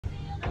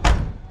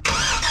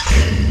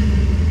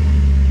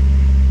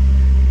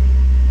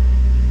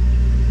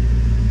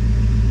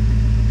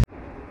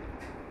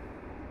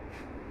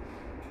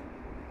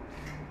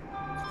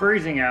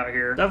freezing out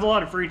here. I have a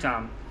lot of free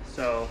time,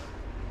 so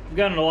I've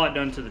gotten a lot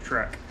done to the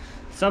truck.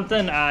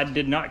 Something I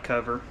did not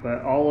cover,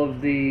 but all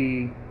of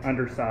the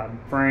underside,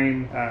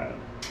 frame,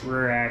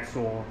 rear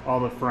axle, all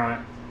the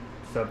front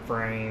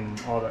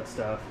subframe, all that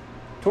stuff.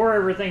 Tore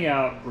everything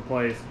out,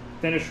 replaced,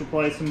 finished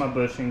replacing my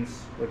bushings,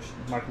 which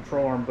my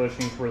control arm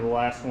bushings were the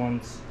last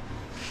ones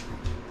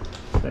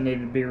that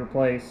needed to be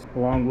replaced,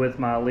 along with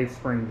my leaf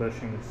spring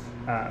bushings.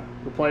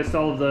 Replaced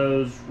all of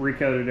those,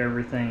 recoated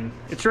everything.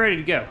 It's ready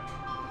to go,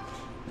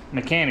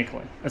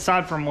 mechanically,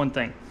 aside from one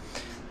thing,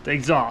 the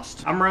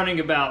exhaust. I'm running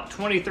about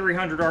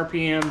 2,300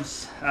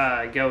 RPMs,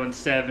 going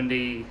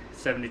 70,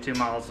 72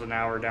 miles an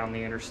hour down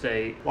the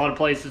interstate. A lot of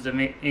places have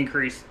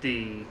increased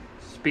the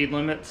speed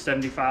limit,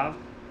 75.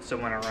 So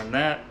when I run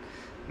that,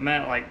 I'm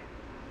at like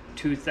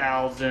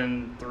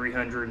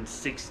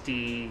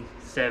 2,360,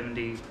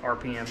 70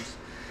 RPMs.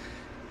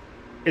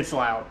 It's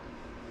loud.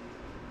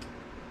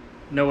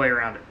 No way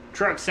around it.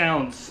 Truck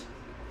sounds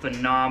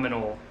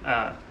phenomenal.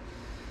 I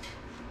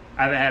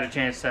haven't had a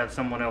chance to have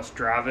someone else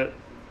drive it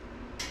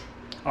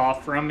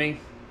off from me,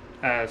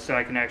 so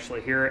I can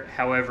actually hear it.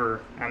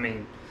 However, I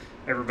mean,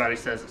 everybody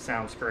says it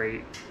sounds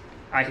great.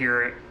 I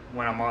hear it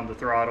when I'm on the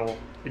throttle.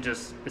 It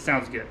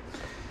sounds good.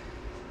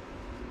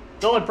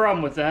 The only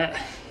problem with that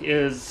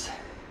is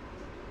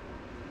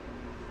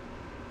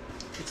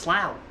it's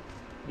loud.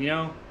 You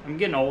know, I'm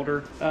getting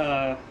older.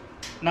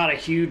 Not a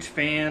huge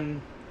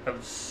fan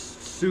of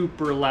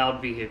super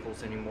loud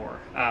vehicles anymore.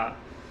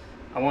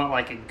 I want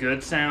like a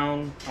good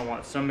sound. I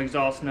want some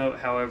exhaust note.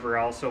 However,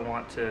 I also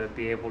want to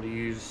be able to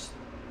use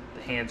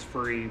the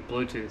hands-free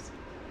Bluetooth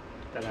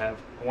that I have.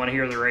 I want to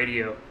hear the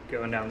radio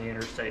going down the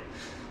interstate.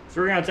 So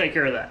we're going to take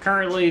care of that.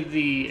 Currently,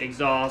 the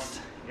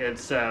exhaust,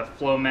 it's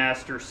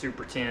Flowmaster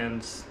Super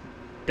 10s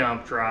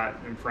dumped right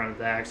in front of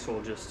the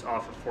axle, just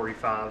off of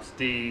 45s.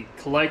 The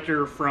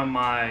collector from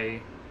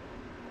my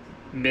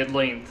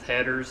mid-length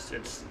headers,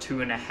 it's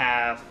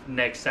 2.5,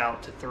 necks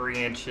out to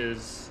 3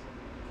 inches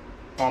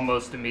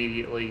almost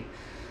immediately.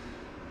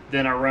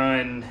 Then I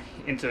run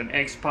into an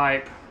X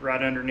pipe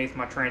right underneath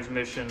my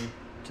transmission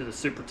to the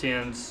Super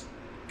 10s,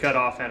 cut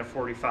off at a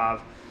 45,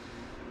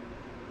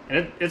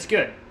 and it's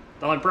good.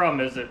 The only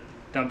problem is it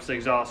dumps the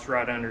exhaust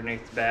right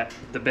underneath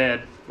the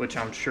bed, which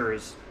I'm sure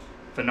is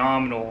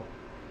phenomenal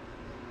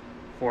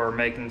for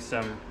making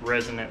some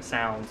resonant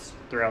sounds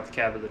throughout the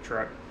cab of the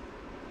truck.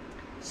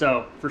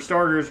 So for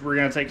starters, we're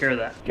going to take care of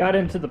that. Got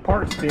into the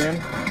parts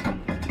bin.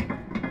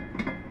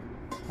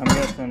 I'm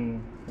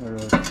guessing they're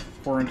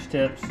 4-inch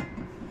tips.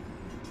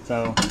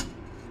 So I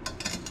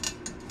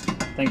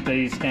think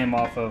these came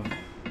off of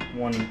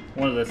one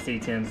of the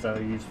C10s that I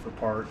used for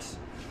parts.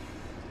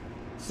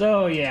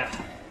 So yeah,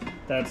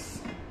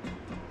 that's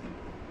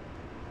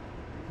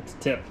a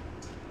tip.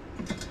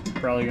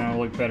 Probably gonna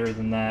look better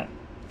than that.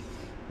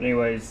 But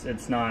anyways,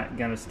 it's not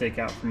gonna stick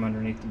out from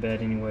underneath the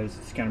bed anyways.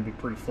 It's gonna be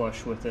pretty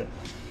flush with it.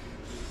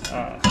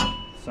 So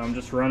I'm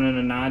just running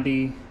a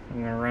 90. I'm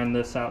gonna run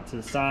this out to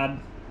the side.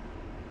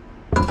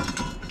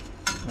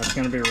 That's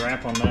gonna be a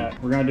wrap on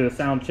that. We're gonna do a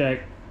sound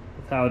check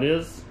with how it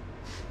is.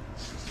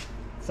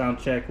 Sound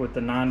check with the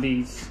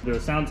 90s. Do a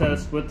sound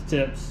test with the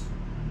tips.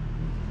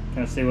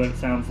 Kind of see what it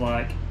sounds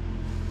like.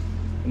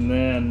 And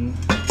then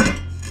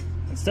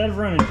instead of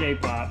running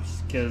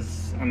J-pops,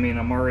 because I mean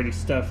I'm already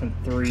stuffing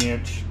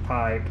 3-inch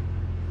pipe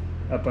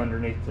up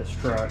underneath this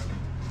truck,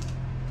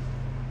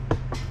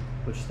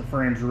 which the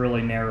frame's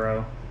really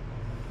narrow,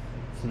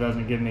 so it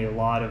doesn't give me a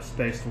lot of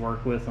space to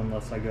work with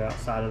unless I go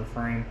outside of the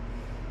frame.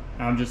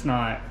 I'm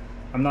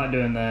not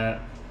doing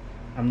that.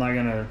 I'm not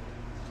gonna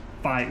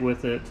fight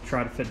with it to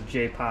try to fit a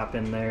J-pipe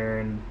in there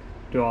and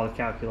do all the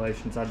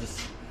calculations. I just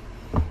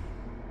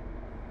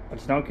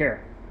don't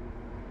care.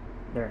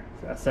 There,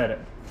 I said it.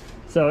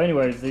 So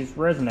anyways, these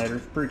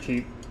resonators, pretty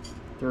cheap,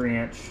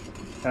 3-inch.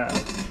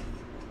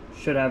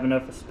 Should have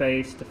enough of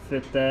space to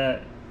fit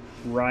that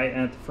right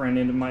at the front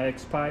end of my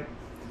X-pipe.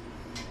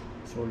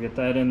 So we'll get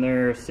that in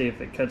there, see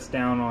if it cuts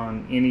down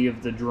on any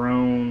of the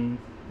drone.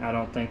 I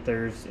don't think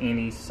there's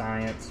any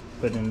science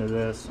put into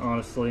this,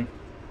 honestly.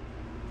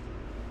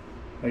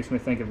 Makes me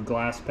think of a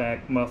glass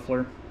pack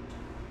muffler.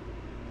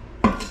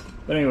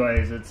 But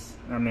anyways,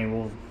 I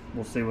mean,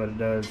 we'll see what it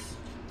does.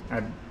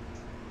 I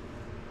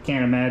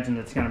can't imagine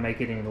it's gonna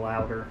make it any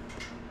louder.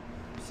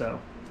 So,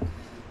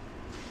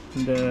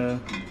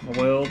 and my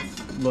welds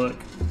look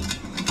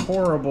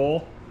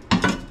horrible.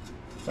 I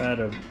had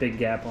a big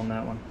gap on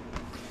that one.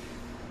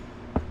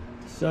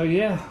 So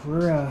yeah,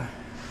 we're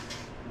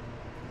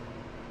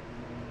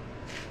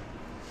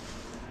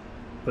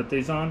put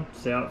these on,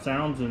 see how it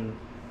sounds, and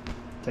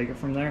take it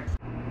from there.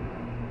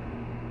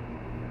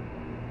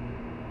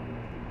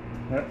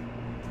 Yep.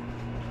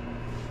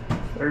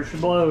 There she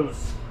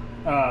blows.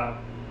 If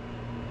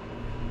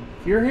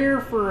you're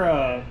here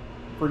for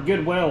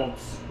good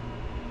welds,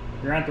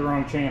 you're at the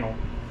wrong channel.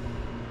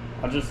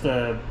 I just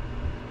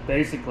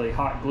basically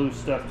hot glue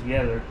stuff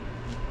together,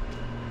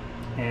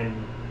 and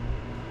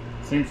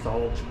it seems to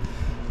hold.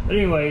 But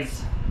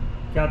anyways,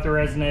 got the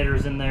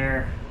resonators in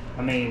there.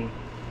 I mean,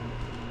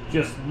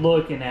 just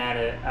looking at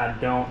it, I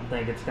don't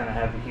think it's going to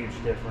have a huge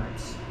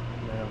difference.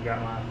 I've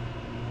got my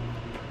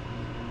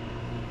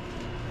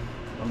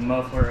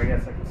muffler. I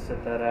guess I can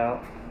sit that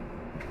out.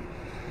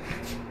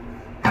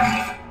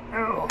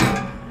 Oh.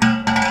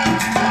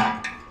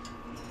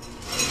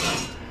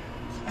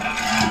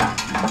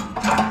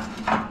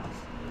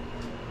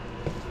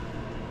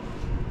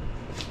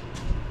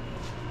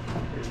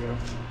 There you go.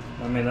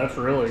 I mean, that's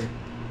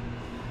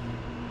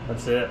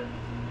it.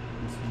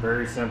 It's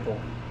very simple.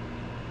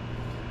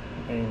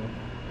 And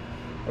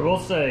I will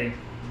say,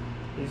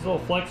 these little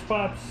flex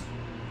pops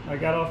I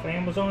got off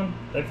Amazon,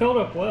 they filled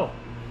up well.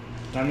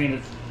 I mean,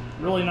 it's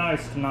really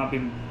nice to not be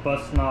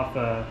busting off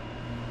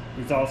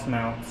exhaust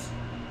mounts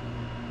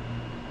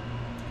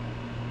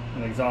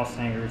and exhaust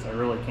hangers. I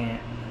really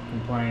can't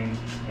complain.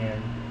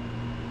 And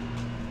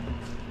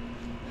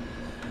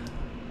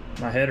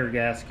my header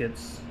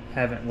gaskets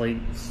haven't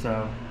leaked,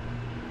 so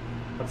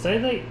I'd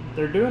say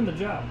they're doing the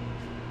job.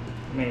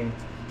 I mean,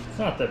 it's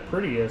not the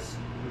prettiest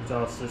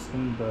exhaust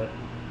system, but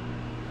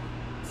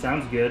it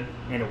sounds good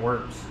and it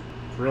works.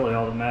 It's really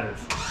all that matters.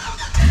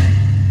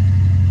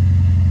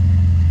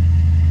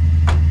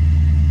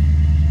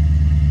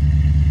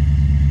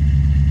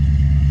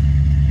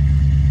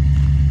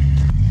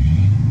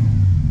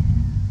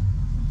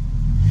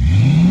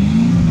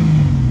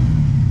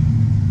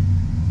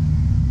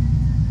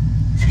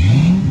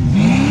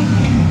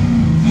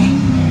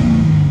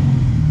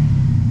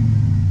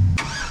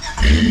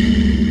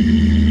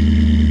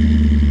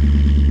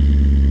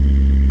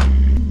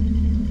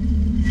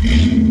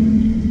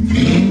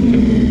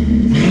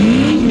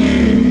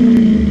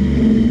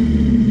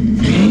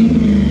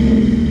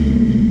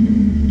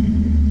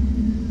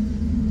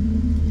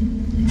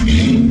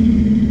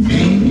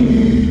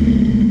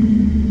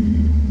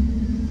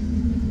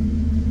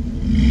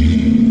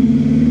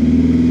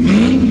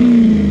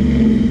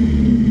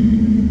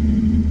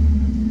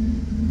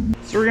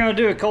 So we're gonna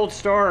do a cold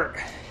start.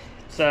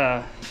 It's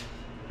well,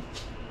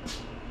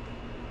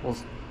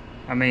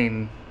 I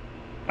mean,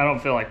 I don't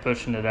feel like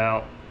pushing it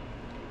out.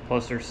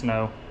 Plus there's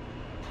snow,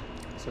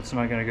 so it's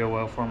not gonna go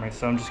well for me.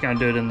 So I'm just gonna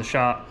do it in the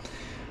shop.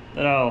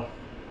 Then I'll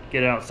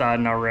get outside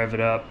and I'll rev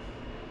it up.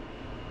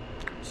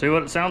 See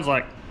what it sounds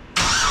like.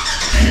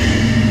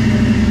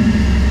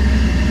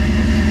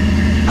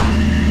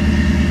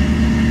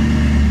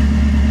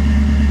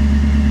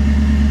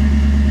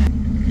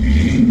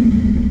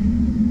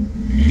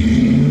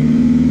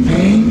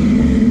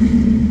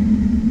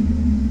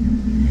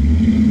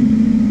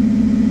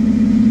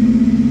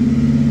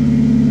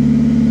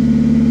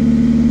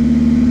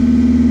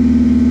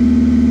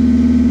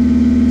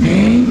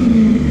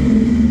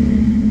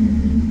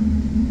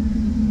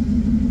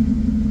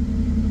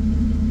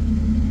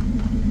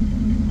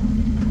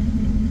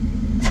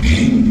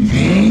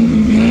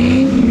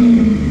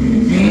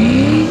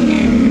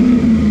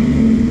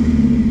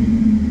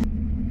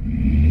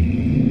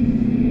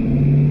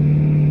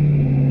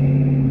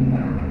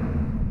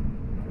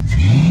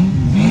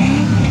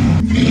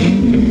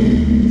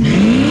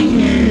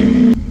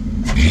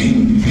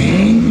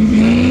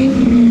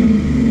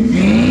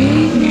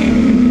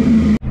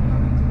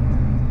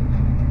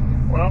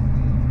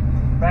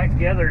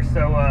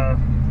 So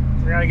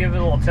we're gonna give it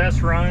a little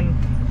test run.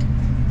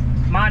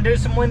 Might do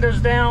some windows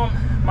down,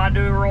 might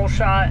do a roll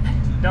shot,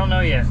 don't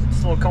know yet.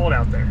 It's a little cold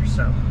out there,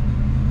 so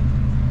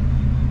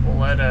we'll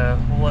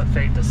let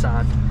fate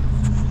decide.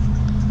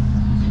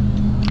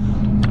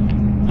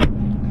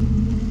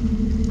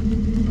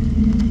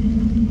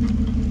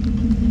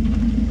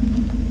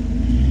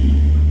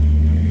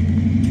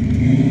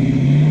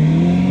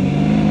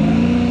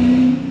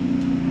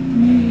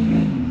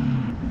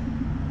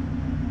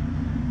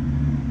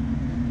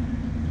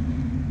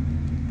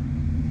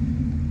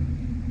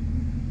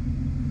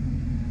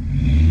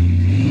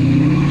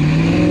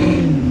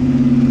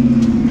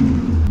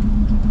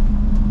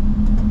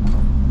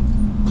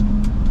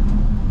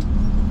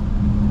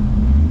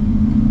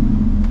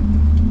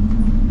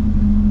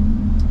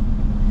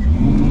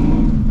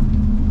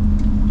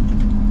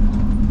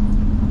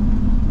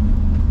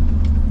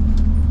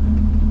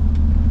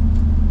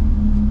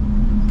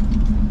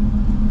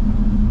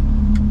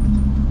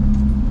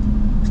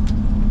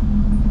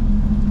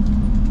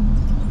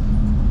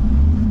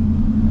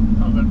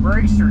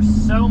 Brakes are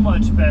so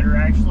much better.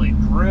 I actually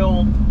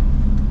drilled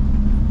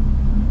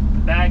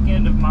the back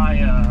end of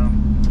my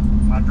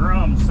my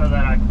drum so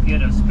that I could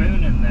get a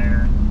spoon in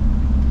there.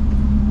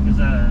 Because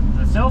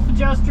the self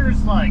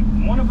adjusters, like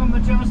one of them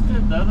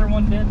adjusted, the other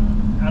one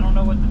didn't. I don't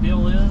know what the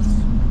deal is.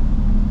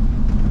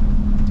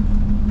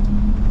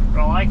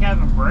 But I like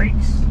having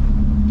brakes.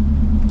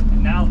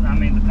 And now, I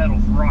mean, the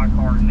pedal's rock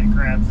hard and it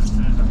grabs as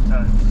soon as I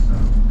touch. So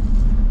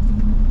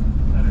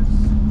that is,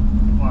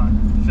 well, I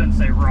shouldn't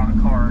say rock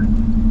hard.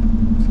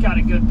 It's got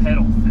a good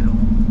pedal feel,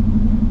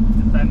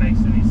 if that makes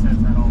any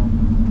sense at all.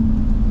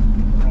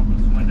 Roll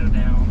this window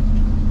down.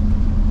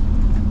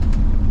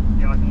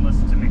 Y'all can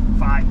listen to me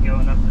fight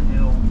going up the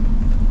hill.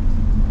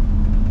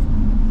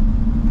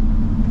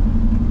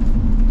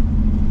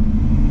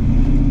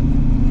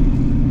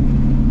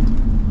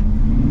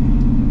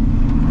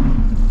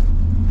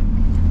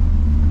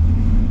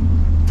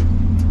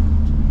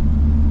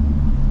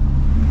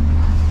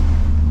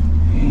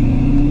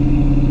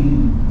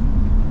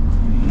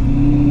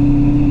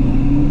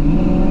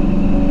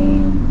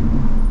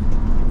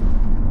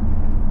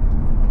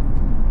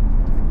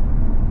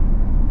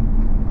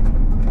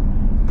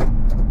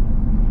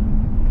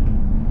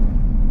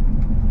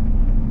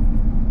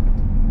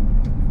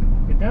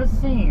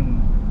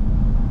 seem...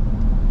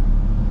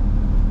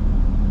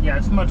 Yeah,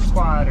 it's much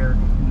quieter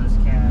in this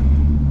cab.